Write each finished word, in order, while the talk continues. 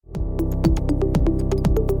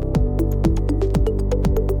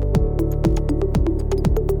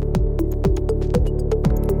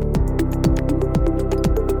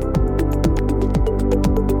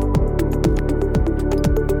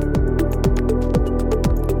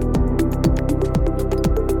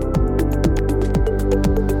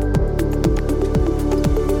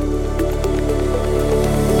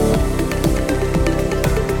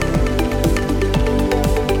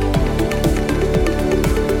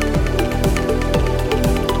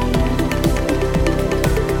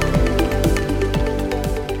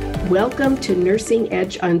Welcome to Nursing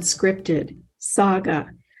Edge Unscripted,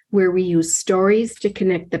 Saga, where we use stories to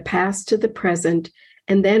connect the past to the present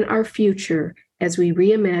and then our future as we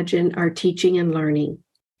reimagine our teaching and learning.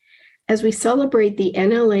 As we celebrate the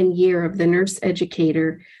NLN Year of the Nurse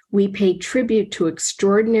Educator, we pay tribute to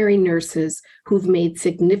extraordinary nurses who've made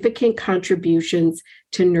significant contributions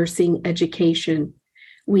to nursing education.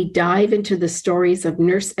 We dive into the stories of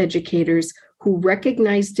nurse educators who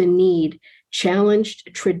recognized a need,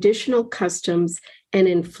 challenged traditional customs, and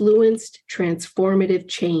influenced transformative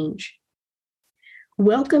change.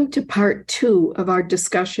 Welcome to part 2 of our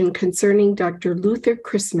discussion concerning Dr. Luther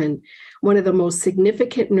Christman, one of the most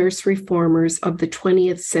significant nurse reformers of the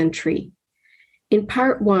 20th century. In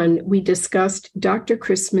part 1, we discussed Dr.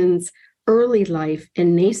 Christman's early life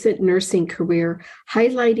and nascent nursing career,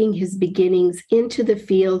 highlighting his beginnings into the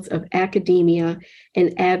fields of academia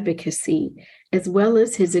and advocacy, as well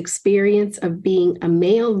as his experience of being a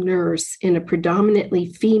male nurse in a predominantly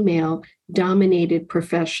female-dominated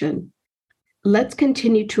profession. Let's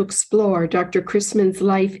continue to explore Dr. Christman's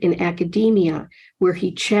life in academia, where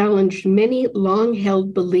he challenged many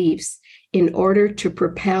long-held beliefs in order to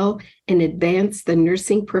propel and advance the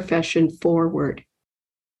nursing profession forward.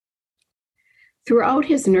 Throughout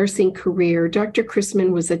his nursing career, Dr. Christman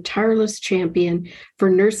was a tireless champion for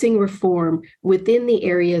nursing reform within the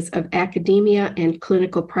areas of academia and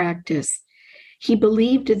clinical practice. He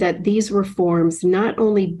believed that these reforms not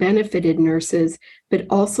only benefited nurses, but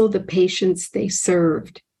also the patients they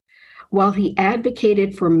served. While he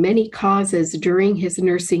advocated for many causes during his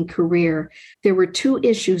nursing career, there were 2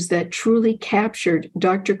 issues that truly captured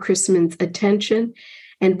Dr. Christman's attention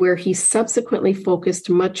and where he subsequently focused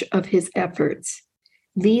much of his efforts.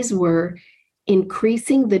 These were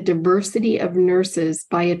increasing the diversity of nurses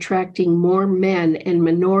by attracting more men and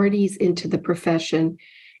minorities into the profession,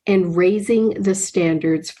 and raising the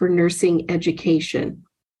standards for nursing education.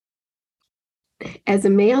 As a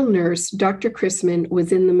male nurse, Dr. Christman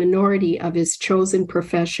was in the minority of his chosen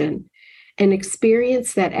profession, an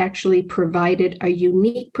experience that actually provided a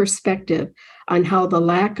unique perspective on how the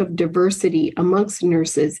lack of diversity amongst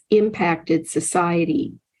nurses impacted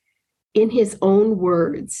society. In his own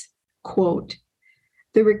words, quote,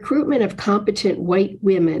 "The recruitment of competent white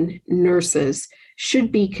women, nurses,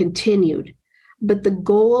 should be continued, but the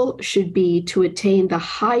goal should be to attain the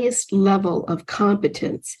highest level of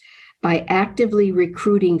competence by actively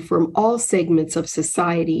recruiting from all segments of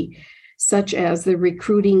society, such as the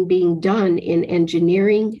recruiting being done in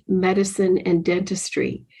engineering, medicine, and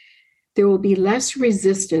dentistry. There will be less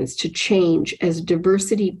resistance to change as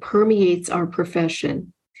diversity permeates our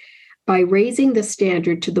profession. By raising the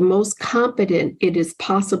standard to the most competent it is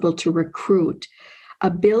possible to recruit,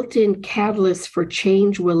 a built-in catalyst for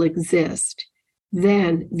change will exist.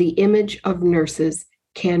 Then the image of nurses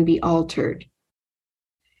can be altered."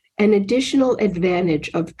 An additional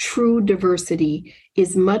advantage of true diversity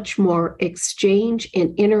is much more exchange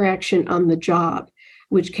and interaction on the job,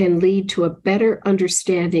 which can lead to a better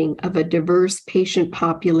understanding of a diverse patient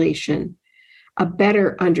population. A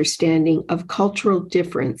better understanding of cultural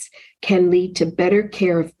difference can lead to better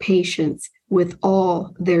care of patients with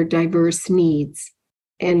all their diverse needs,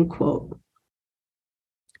 end quote.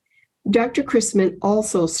 Dr. Christman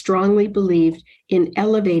also strongly believed in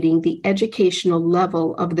elevating the educational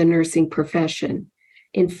level of the nursing profession.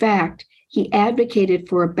 In fact, he advocated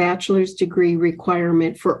for a bachelor's degree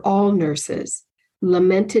requirement for all nurses,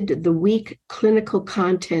 lamented the weak clinical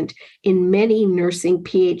content in many nursing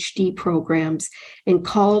PhD programs, and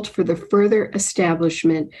called for the further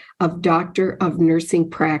establishment of Doctor of Nursing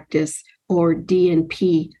Practice, or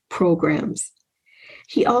DNP, programs.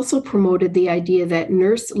 He also promoted the idea that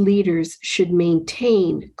nurse leaders should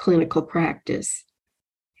maintain clinical practice.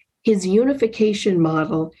 His unification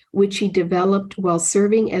model, which he developed while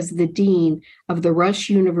serving as the dean of the Rush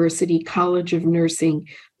University College of Nursing,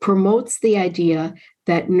 promotes the idea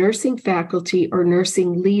that nursing faculty or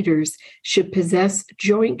nursing leaders should possess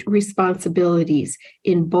joint responsibilities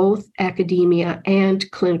in both academia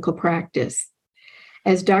and clinical practice.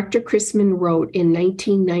 As Dr. Christman wrote in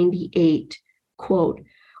 1998, quote,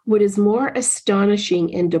 "What is more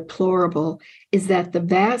astonishing and deplorable is that the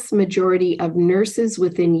vast majority of nurses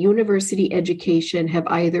within university education have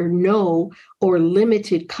either no or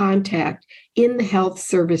limited contact in the health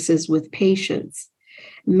services with patients.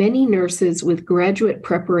 Many nurses with graduate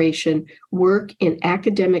preparation work in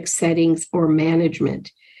academic settings or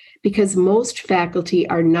management. Because most faculty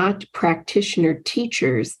are not practitioner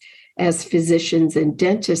teachers, as physicians and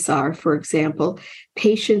dentists are, for example,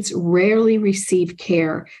 patients rarely receive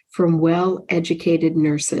care from well-educated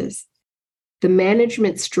nurses. The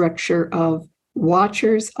management structure of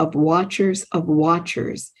watchers of watchers of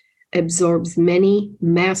watchers, absorbs many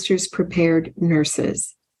master's-prepared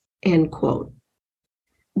nurses, end quote.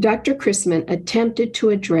 Dr. Chrisman attempted to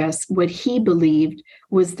address what he believed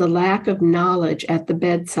was the lack of knowledge at the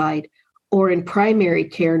bedside or in primary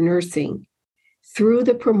care nursing through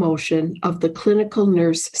the promotion of the clinical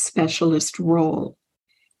nurse specialist role.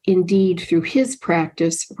 Indeed, through his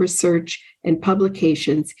practice, research, and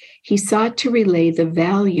publications, he sought to relay the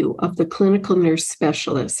value of the clinical nurse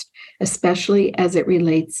specialist, especially as it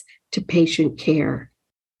relates to patient care.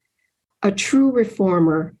 A true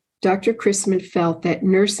reformer, Dr. Chrisman felt that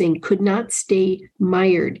nursing could not stay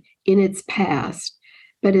mired in its past,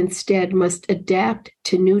 but instead must adapt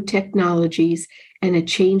to new technologies and a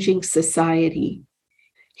changing society.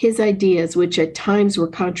 His ideas, which at times were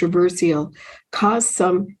controversial, caused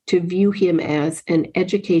some to view him as an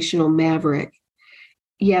educational maverick.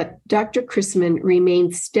 Yet Dr. Chrisman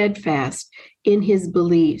remained steadfast in his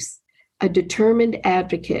beliefs, a determined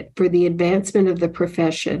advocate for the advancement of the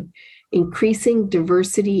profession, increasing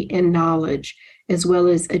diversity and knowledge, as well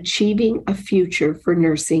as achieving a future for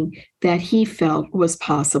nursing that he felt was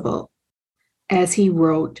possible. As he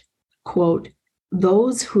wrote, quote,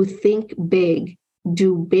 "Those who think big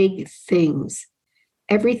do big things.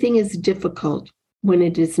 Everything is difficult when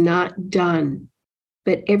it is not done,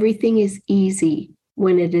 but everything is easy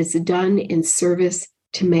when it is done in service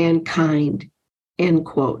to mankind," end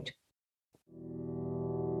quote.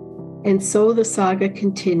 And so the saga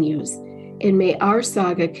continues, and may our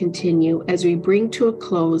saga continue as we bring to a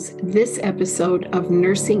close this episode of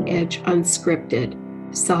Nursing Edge Unscripted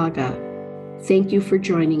Saga. Thank you for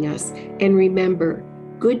joining us, and remember,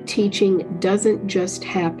 good teaching doesn't just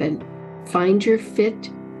happen. Find your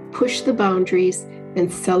fit, push the boundaries,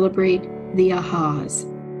 and celebrate the ahas.